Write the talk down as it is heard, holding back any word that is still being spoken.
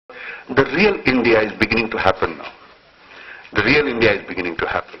the real India is beginning to happen now. The real India is beginning to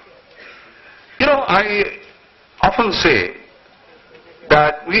happen. You know, I often say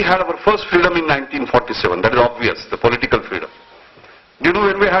that we had our first freedom in 1947. That is obvious, the political freedom. Do you know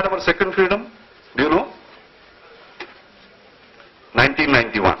when we had our second freedom? Do you know?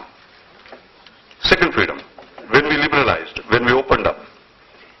 1991. Second freedom. When we liberalized, when we opened up.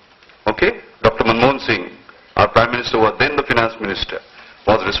 Okay? Dr. Manmohan Singh, our Prime Minister, was then the Finance Minister,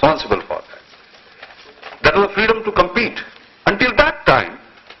 was responsible for that. That was the freedom to compete. Until that time,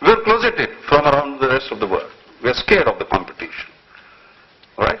 we were closeted from around the rest of the world. We are scared of the competition.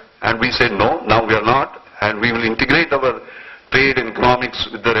 Alright? And we said no, now we are not, and we will integrate our trade and economics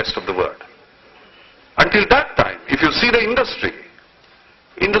with the rest of the world. Until that time, if you see the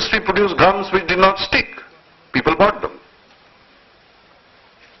industry produced guns which did not stick. People bought them.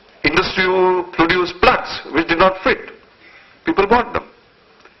 Industry produced plugs which did not fit. People bought them.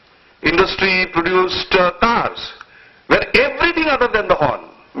 Industry produced cars where everything other than the horn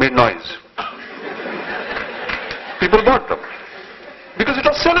made noise. People bought them. Because it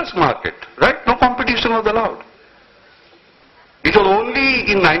was seller's market, right? No competition was allowed. It was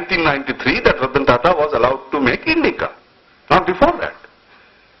only in 1993 that Ratan Tata was allowed to make Indica. Not before that.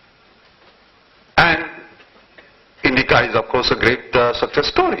 And Indica is of course a great success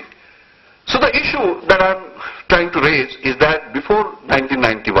story. So the issue that I am trying to raise is that before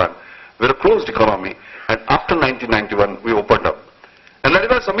 1991 we were a closed economy, and after 1991 we opened up. And that is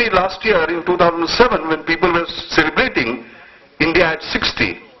why Samir, last year in 2007 when people were celebrating India at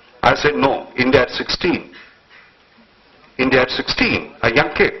 60, I said no, India at 16. India at 16, a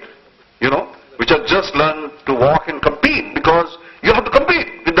young kid, you know, which has just learned to walk and compete, because you have to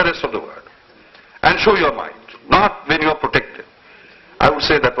compete with the rest of the world and show your might, not when you are protected. I would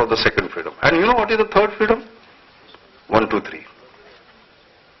say that was the second freedom. And you know what is the third freedom? 1, 2, 3.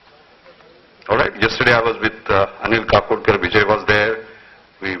 Alright, yesterday I was with Anil Kakodkar, Vijay was there.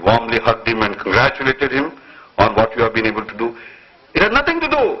 We warmly hugged him and congratulated him on what you have been able to do. It had nothing to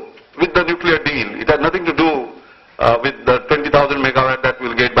do with the nuclear deal. It had nothing to do with the 20,000 megawatt that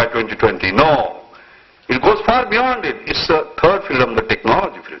we'll get by 2020. No. It goes far beyond it. It's the third freedom, the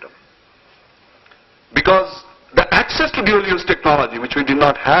technology freedom. Because the access to dual-use technology, which we did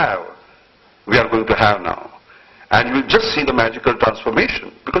not have, we are going to have now. And you will just see the magical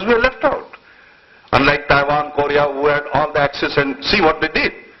transformation, because we are left out. Unlike Taiwan, Korea, who had all the access, and see what they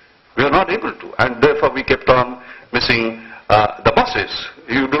did. We are not able to. And therefore we kept on missing the buses.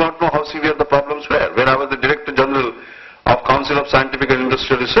 You do not know how severe the problems were. When I was the Director General of Council of Scientific and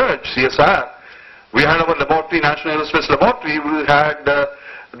Industrial Research, CSIR, we had our laboratory, National Aerospace Laboratory. We had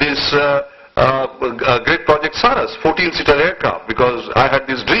this great project Saras, 14-seater aircraft, because I had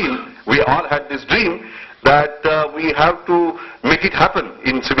this dream, we all had this dream that we have to make it happen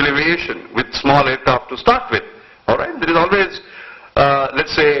in civil aviation with small aircraft to start with. Alright, there is always,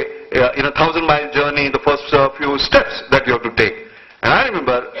 let's say, in a 1,000-mile journey, the first few steps that you have to take. And I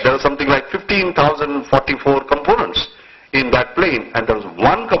remember there was something like 15,044 components in that plane, and there was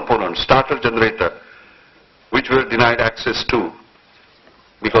one component, starter generator, which we were denied access to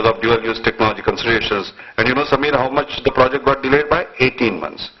because of dual-use technology considerations. And you know, Samir, how much the project got delayed by? 18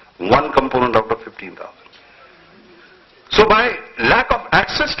 months. One component out of 15,000. So by lack of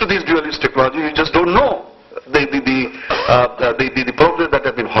access to this dual-use technology, you just don't know the progress that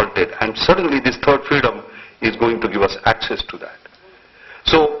has been halted. And suddenly this third freedom is going to give us access to that.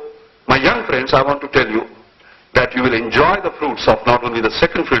 So, my young friends, I want to tell you that you will enjoy the fruits of not only the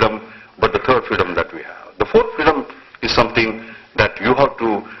second freedom, but the third freedom that we have. The fourth freedom is something that you have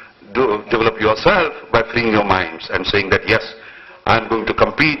to develop yourself by freeing your minds and saying that yes, I am going to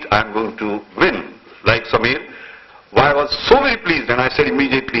compete, I am going to win. Like Samir, why I was so very pleased, and I said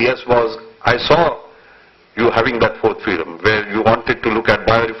immediately yes, was I saw you having that fourth freedom, where you wanted to look at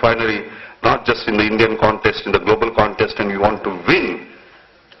biorefinery, not just in the Indian contest, in the global contest, and you want to win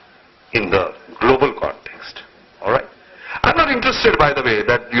in the global context. Alright? I'm not interested, by the way,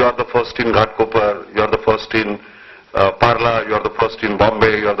 that you are the first in Ghatkopar, you are the first in Parla, you are the first in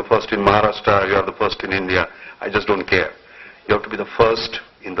Bombay, you are the first in Maharashtra, you are the first in India. I just don't care. You have to be the first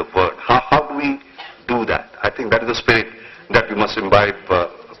in the world. How do we do that? I think that is the spirit that we must imbibe,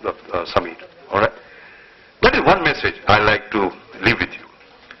 Samir. Alright? That is one message I like to leave with you.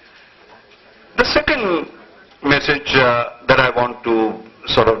 The second message that I want to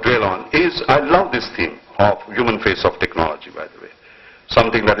sort of dwell on is, I love this theme of human face of technology, by the way.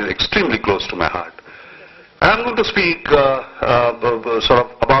 Something that is extremely close to my heart. I am going to speak sort of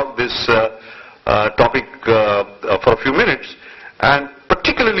about this topic for a few minutes, and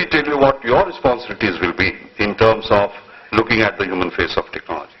particularly tell you what your responsibilities will be in terms of looking at the human face of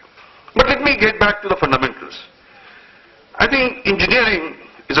technology. get back to the fundamentals. I think engineering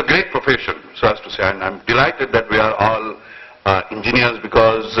is a great profession, so as to say, and I'm delighted that we are all engineers,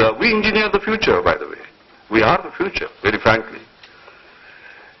 because we engineer the future, by the way. We are the future, very frankly.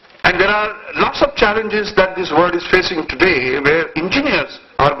 And there are lots of challenges that this world is facing today where engineers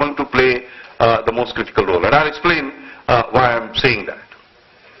are going to play the most critical role. And I'll explain why I'm saying that.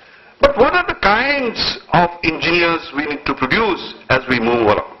 But what are the kinds of engineers we need to produce as we move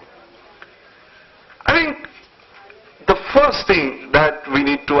along? I think the first thing that we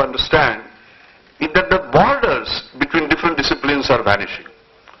need to understand is that the borders between different disciplines are vanishing.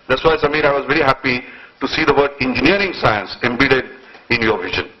 That's why, Samir, I was very happy to see the word engineering science embedded in your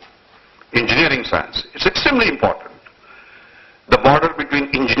vision. Engineering science. It's extremely important. The border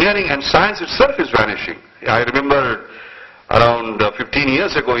between engineering and science itself is vanishing. I remember around 15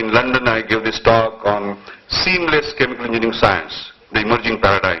 years ago in London, I gave this talk on seamless chemical engineering science, the emerging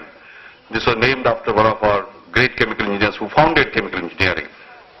paradigm. This was named after one of our great chemical engineers who founded chemical engineering,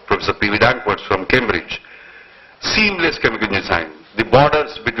 Professor P.V. Dankworth from Cambridge. Seamless chemical engineering science. The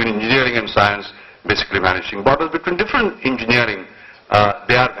borders between engineering and science basically vanishing. Borders between different engineering,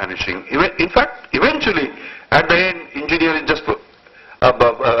 they are vanishing. In fact, eventually, at the end, engineering just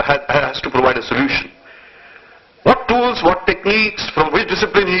has to provide a solution. What tools, what techniques, from which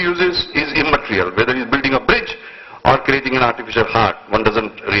discipline he uses is immaterial. Whether he's building a bridge or creating an artificial heart, one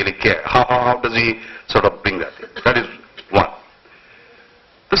doesn't really care. How does he sort of bring that in? That is one.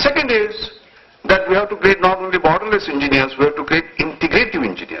 The second is that we have to create not only borderless engineers, we have to create integrative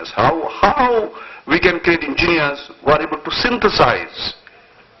engineers. How we can create engineers who are able to synthesize.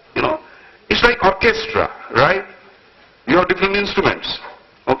 You know, it's like orchestra, right? You have different instruments,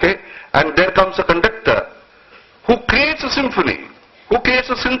 okay? And there comes a conductor who creates a symphony, who creates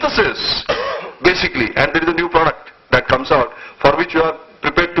a synthesis, basically, and there is a new product that comes out for which you are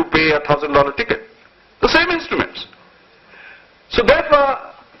prepared to pay $1,000 ticket. The same instruments. So therefore,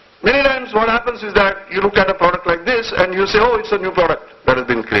 many times what happens is that you look at a product like this and you say, oh, it's a new product that has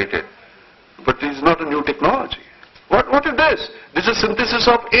been created. But it is not a new technology. What is this? This is synthesis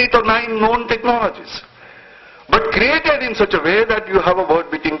of 8 or 9 known technologies, but created in such a way that you have a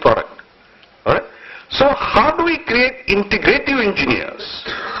world-beating product. Alright? So how do we create integrative engineers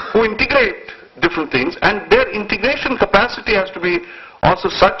who integrate different things, and their integration capacity has to be also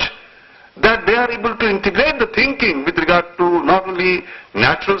such that they are able to integrate the thinking with regard to not only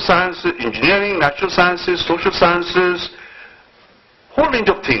natural sciences, engineering, natural sciences, social sciences, whole range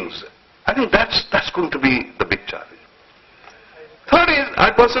of things. I think that's going to be the big challenge. Third is,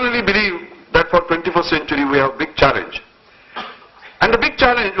 I personally believe that for 21st century we have a big challenge. And the big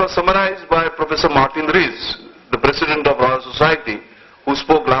challenge was summarized by Professor Martin Rees, the President of Royal Society, who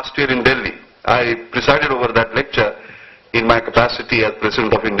spoke last year in Delhi. I presided over that lecture in my capacity as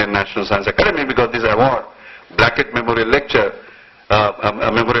President of Indian National Science Academy, because this award, Blackett Memorial Lecture, a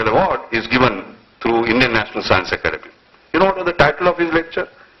Memorial Award, is given through Indian National Science Academy. You know what was the title of his lecture?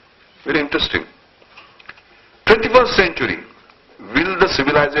 Very interesting. 21st century. Will the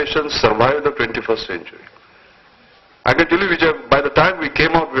civilization survive the 21st century? I can tell you, Vijay, by the time we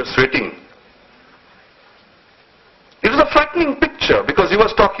came out, we were sweating. It was a frightening picture, because he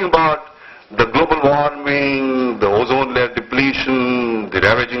was talking about the global warming, the ozone layer depletion, the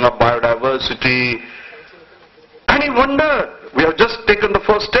ravaging of biodiversity. And he wondered, we have just taken the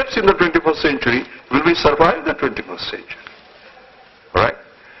first steps in the 21st century, will we survive the 21st century? Alright?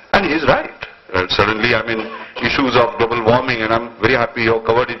 And he is right. Suddenly, I mean, issues of global warming, and I'm very happy you have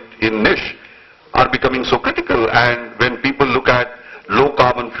covered it in Nish, are becoming so critical. And when people look at low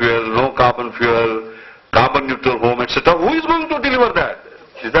carbon fuel, carbon neutral home, etc., who is going to deliver that?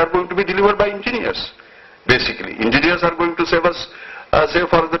 Is that going to be delivered by engineers? Basically, engineers are going to save us, save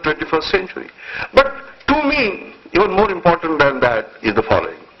for the 21st century. But to me, even more important than that is the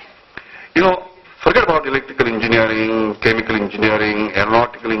following. You know, forget about electrical engineering, chemical engineering,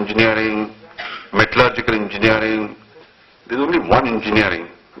 aeronautical engineering, metallurgical engineering. There's only one engineering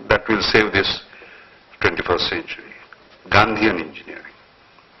that will save this 21st century. Gandhian engineering.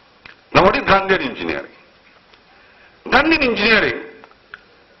 Now what is Gandhian engineering? Gandhian engineering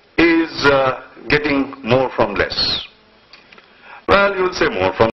is getting more from less. Well, you will say more from